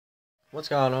What's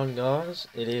going on, guys?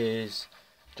 It is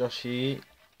Josh here.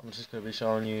 I'm just going to be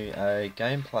showing you a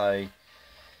gameplay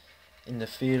in the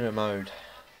theatre mode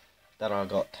that I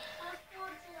got.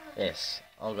 Yes,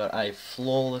 I got a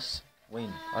flawless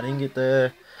win. I didn't get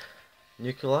the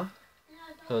nuclear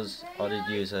because I did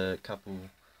use a couple,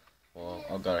 well,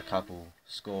 I got a couple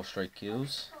score streak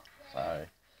kills, so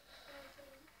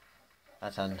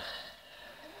it's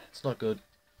not good.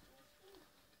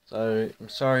 So I'm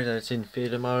sorry that it's in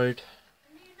theatre mode,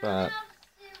 but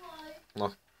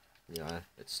like,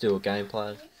 it's still a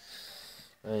gameplay.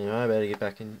 Anyway, I better get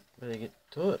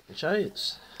to it and show you.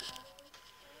 So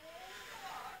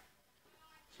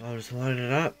I just loaded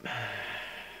it up.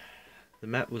 The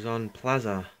map was on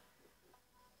Plaza.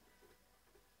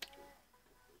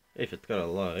 If it's got a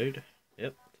load.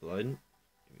 Yep, it's loading.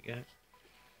 Here we go.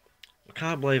 I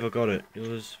can't believe I got it. It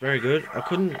was very good. I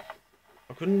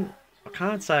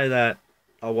can't say that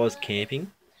I was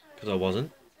camping, because I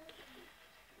wasn't.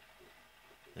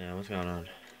 Now, what's going on?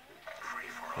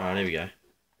 Alright, here we go.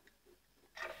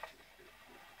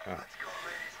 Alright.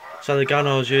 So the gun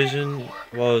I was using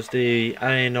was the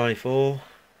AN94.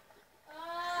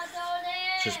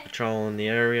 Just patrolling the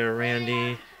area around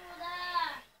here.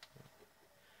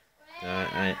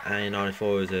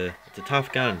 AN94 is it's a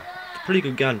tough gun. It's a pretty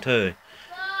good gun too.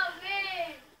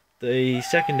 The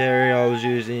secondary I was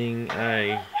using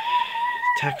a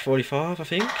TAC-45, I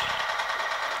think.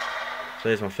 So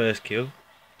there's my first kill.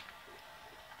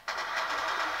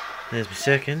 There's my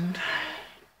second.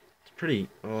 It's pretty,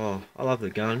 I love the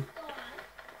gun.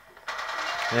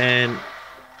 And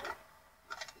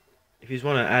if you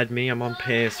want to add me, I'm on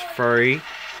PS3.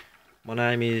 My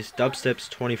name is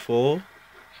Dubsteps24.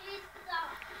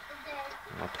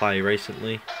 I play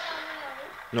recently.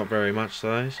 Not very much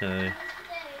though, so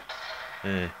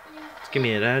yeah. Just give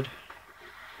me an ad.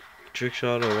 Trick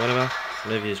shot or whatever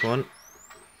you want.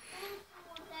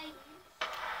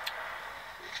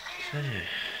 So, yeah.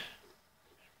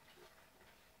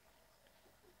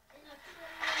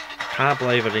 Can't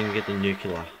believe I didn't get the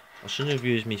nuclear. I shouldn't have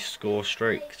used me score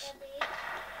streaks.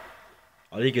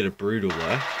 I did get a brutal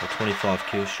though, a 25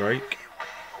 kill streak.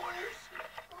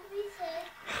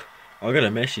 I got a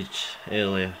message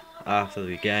earlier after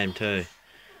the game too,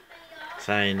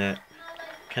 saying that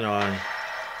I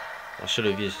should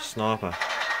have used a sniper.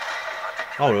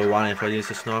 I would have won if I used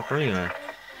a sniper anyway.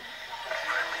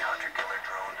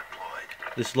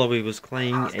 This lobby was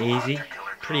clean, easy,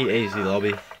 pretty easy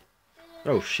lobby.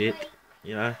 Oh shit,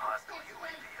 you know.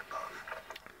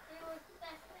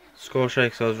 Score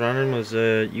streaks I was running was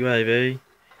UAV,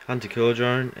 Hunter Killer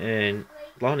Drone, and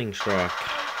Lightning Strike.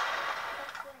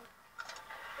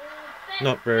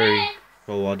 Not very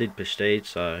well. I did Prestige,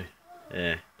 so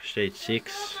yeah, Prestige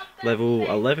 6, level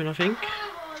 11, I think.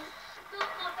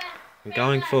 I'm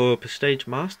going for Prestige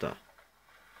Master.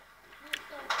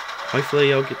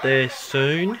 Hopefully, I'll get there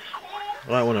soon. I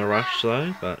don't want to rush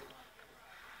though, but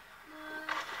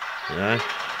you know.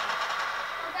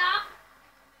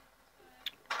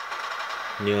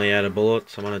 Nearly out of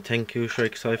bullets. I'm on a 10 kill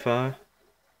streak so far.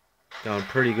 Going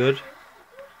pretty good.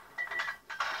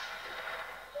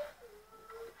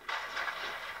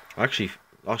 Actually,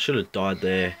 I should have died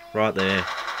there. Right there.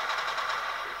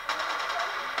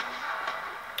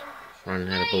 Running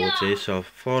out of bullets here, so I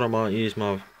thought I might use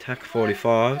my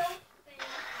TAC-45.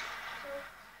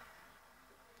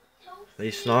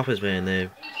 These snipers, man,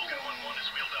 they're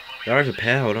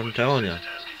overpowered, I'm telling you.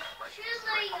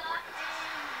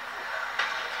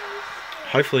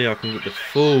 Hopefully I can get the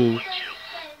full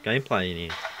gameplay in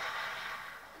here.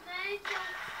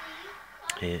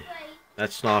 Yeah,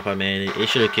 that sniper, man, he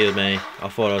should have killed me. I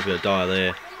thought I was going to die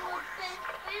there.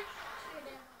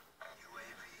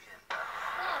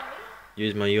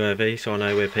 Use my UAV so I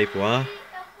know where people are.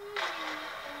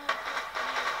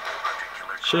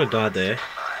 Should have died there.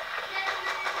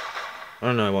 I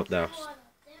don't know what they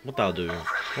were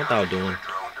doing.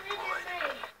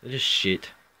 They're just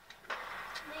shit.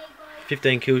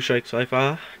 15 kill streak so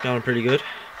far, going pretty good.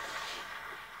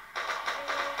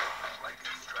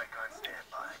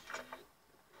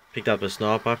 Picked up a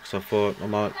sniper because I thought I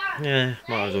might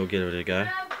as well give it a go.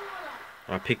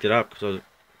 I picked it up because I was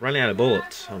running out of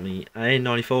bullets on the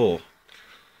AN94,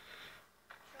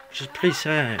 which is pretty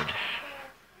sad.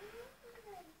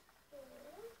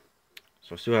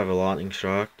 So I still have a lightning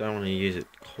strike, don't want to use it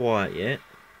quite yet.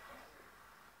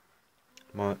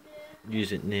 Might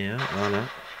use it now, I don't know.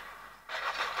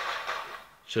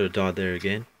 Should have died there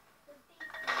again.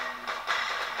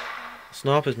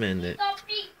 Snipers, man, they're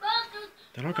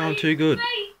not going too good.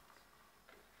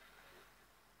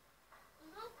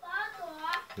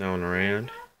 No one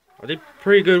around. I did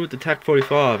pretty good with the TAC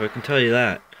 45, I can tell you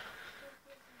that.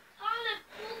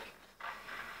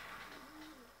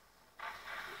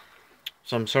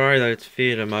 So I'm sorry that it's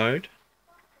theatre mode,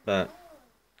 but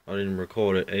I didn't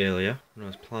record it earlier when I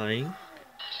was playing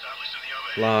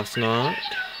last night.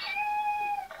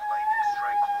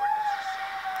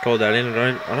 Called that in.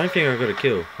 I don't think I got a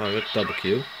kill. I got a double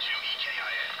kill.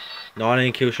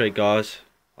 19 kill streak, guys.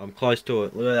 I'm close to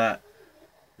it. Look at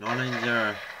that.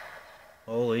 19-0.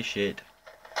 Holy shit.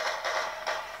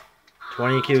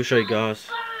 20 kill streak, guys.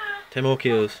 10 more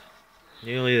kills.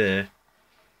 Nearly there.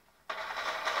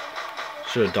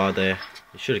 Should have died there.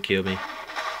 He should have killed me.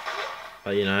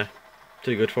 But you know,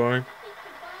 too good for him.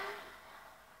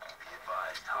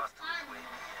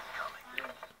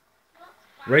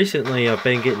 Recently I've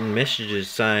been getting messages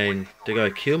saying to go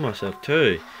kill myself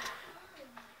too,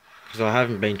 because I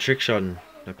haven't been trick shotting.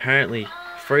 Apparently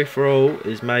free for all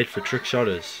is made for trick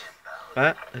shotters,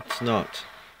 but it's not.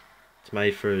 It's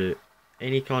made for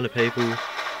any kind of people,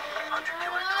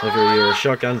 whether you're a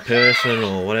shotgun person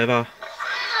or whatever.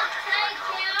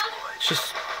 It's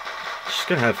just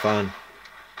gonna have fun.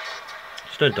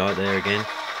 Just don't die there again.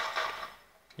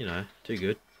 You know, too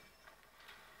good.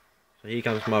 So here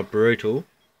comes my brutal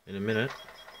in a minute.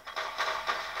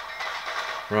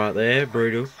 Right there,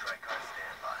 brutal.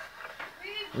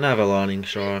 Another lightning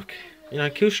strike. You know,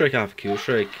 kill streak after kill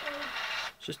streak.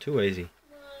 It's just too easy.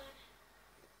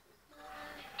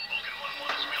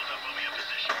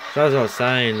 So as I was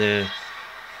saying there,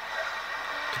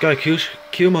 to go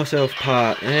kill myself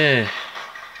part, yeah.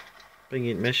 Been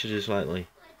getting messages lately.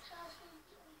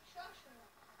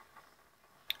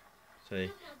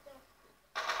 See.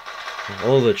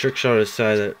 All the trick shotters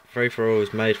say that free for all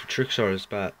is made for trick shotters,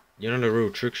 but you're not a real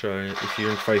trick shotter if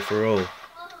you're in free for all.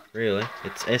 Really,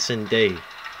 it's S&D. To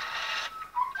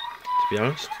be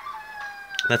honest,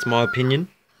 that's my opinion.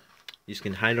 You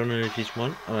can hate on it if you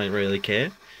want. I don't really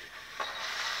care.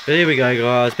 But here we go,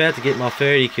 guys. About to get my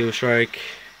 30 kill streak.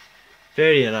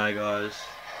 30-0, guys.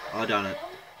 I done it.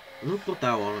 Look what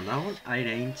that one. That one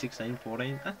 18, 16,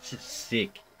 14. That's just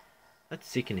sick. That's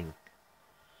sickening.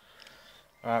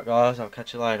 Alright guys, I'll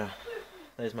catch you later.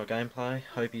 There's my gameplay.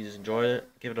 Hope you enjoyed it.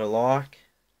 Give it a like.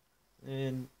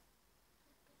 And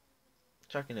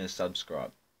chuck in a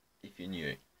subscribe if you're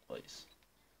new, please.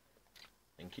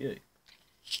 Thank you.